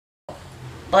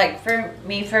like for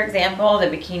me, for example, the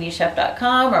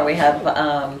bikinishef.com, or we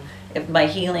have if my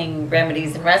healing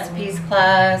remedies and recipes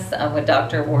class with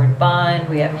Dr. Ward Bond.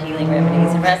 We have healing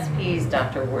remedies and recipes,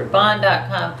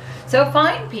 drwardbond.com. So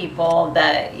find people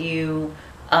that you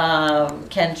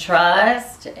can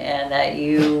trust and that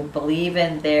you believe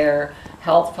in their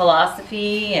health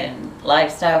philosophy and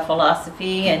lifestyle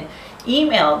philosophy, and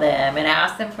email them and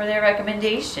ask them for their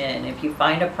recommendation. If you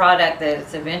find a product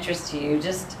that's of interest to you,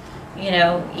 just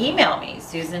email me,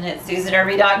 Susan at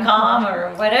susanirby.com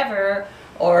or whatever,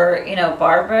 or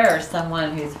Barbara or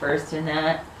someone who's versed in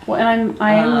that.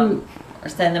 Well, or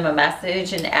send them a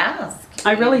message and ask.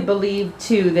 I really believe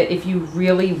too that if you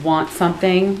really want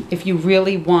something, if you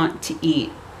really want to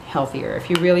eat healthier, if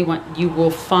you really want, you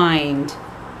will find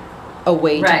a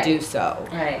way to do so.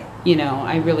 Right.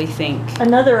 I really think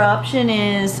another option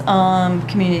is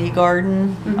community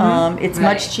garden. It's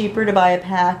much cheaper to buy a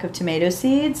pack of tomato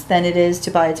seeds than it is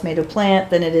to buy a tomato plant,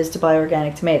 than it is to buy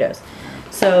organic tomatoes.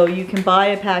 So you can buy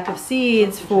a pack of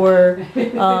seeds for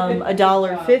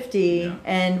 $1.50,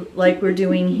 and like we're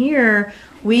doing here,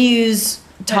 we use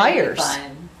tires.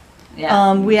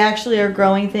 Yeah. We actually are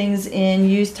growing things in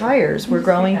used tires. We're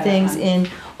growing things in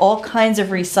all kinds of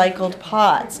recycled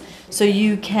pots. So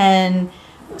you can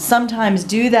sometimes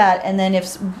do that, and then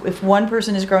if one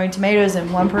person is growing tomatoes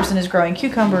and one person is growing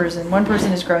cucumbers and one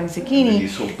person is growing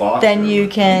zucchini, then you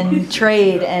can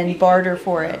trade and barter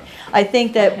for it. I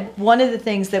think that one of the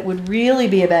things that would really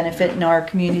be a benefit in our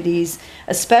communities,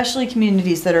 especially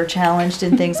communities that are challenged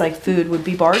in things like food, would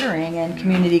be bartering and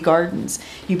community gardens.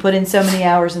 You put in so many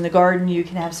hours in the garden, you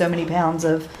can have so many pounds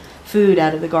of food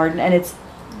out of the garden, and it's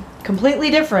completely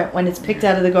different when it's picked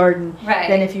out of the garden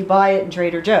than if you buy it in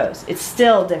Trader Joe's. It's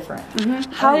still different.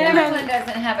 How everyone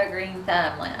doesn't have a green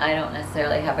thumb. Like, I don't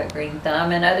necessarily have a green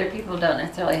thumb, and other people don't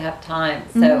necessarily have time.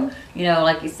 So,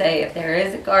 like you say, if there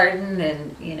is a garden,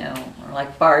 then, or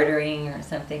like bartering or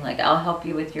something, like I'll help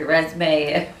you with your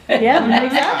resume. Yeah,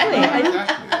 exactly.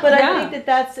 But I think that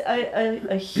that's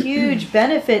a huge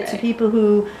benefit to people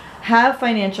who have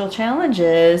financial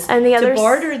challenges, and to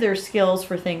barter their skills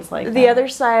for things like that. The other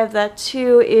side of that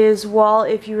too is, while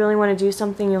if you really want to do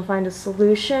something, you'll find a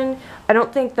solution, I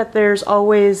don't think that there's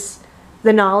always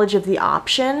the knowledge of the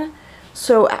option.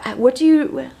 So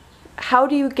how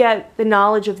do you get the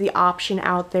knowledge of the option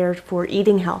out there for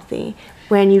eating healthy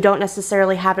when you don't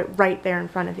necessarily have it right there in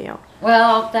front of you?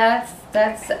 Well, that's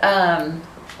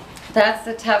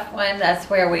the tough one. That's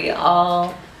where we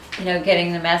all,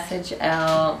 getting the message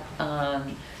out,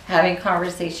 having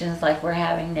conversations like we're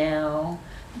having now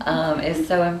is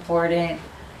so important.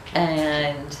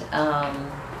 And,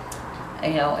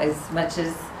 as much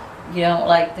as you don't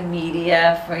like the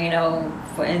media for in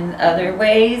other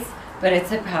ways, but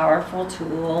it's a powerful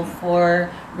tool for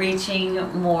reaching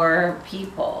more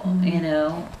people,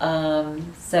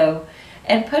 so,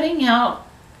 and putting out,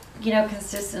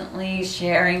 consistently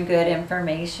sharing good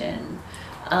information.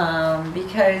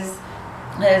 Because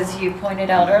as you pointed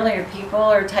out earlier, people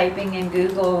are typing in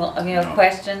Google,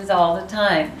 questions all the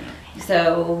time.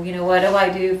 So, what do I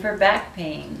do for back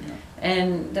pain?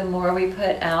 And the more we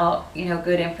put out,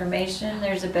 good information,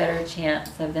 there's a better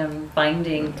chance of them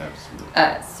finding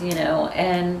us,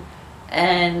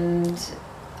 and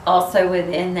also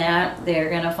within that, they're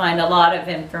going to find a lot of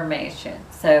information.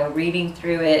 So reading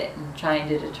through it and trying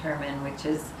to determine which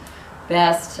is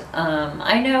best.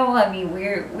 I know,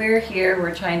 we're here,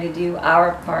 we're trying to do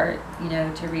our part,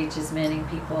 to reach as many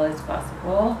people as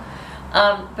possible.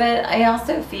 But I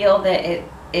also feel that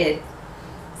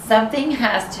something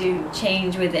has to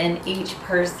change within each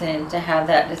person to have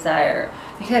that desire.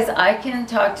 Because I can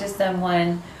talk to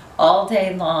someone all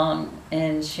day long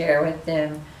and share with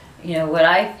them, what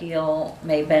I feel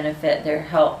may benefit their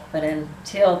health. But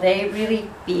until they really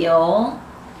feel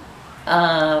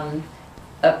a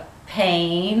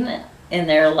pain in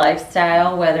their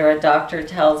lifestyle, whether a doctor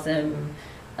tells them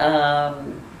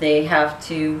they have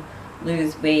to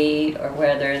lose weight, or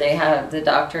whether the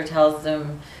doctor tells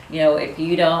them, if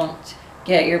you don't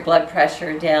get your blood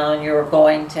pressure down, you're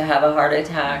going to have a heart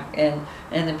attack, and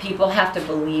the people have to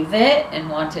believe it and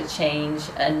want to change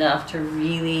enough to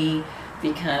really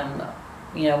become,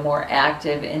 more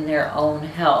active in their own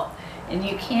health. And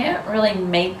you can't really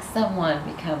make someone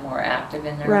become more active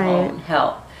in their own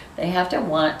health. They have to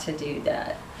want to do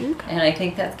that. Okay. And I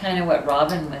think that's kind of what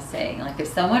Robin was saying. Like, if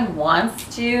someone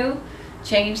wants to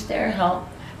change their health,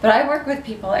 but I work with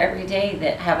people every day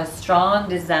that have a strong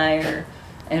desire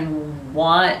and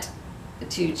want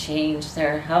to change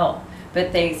their health,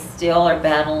 but they still are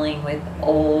battling with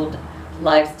old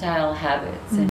lifestyle habits.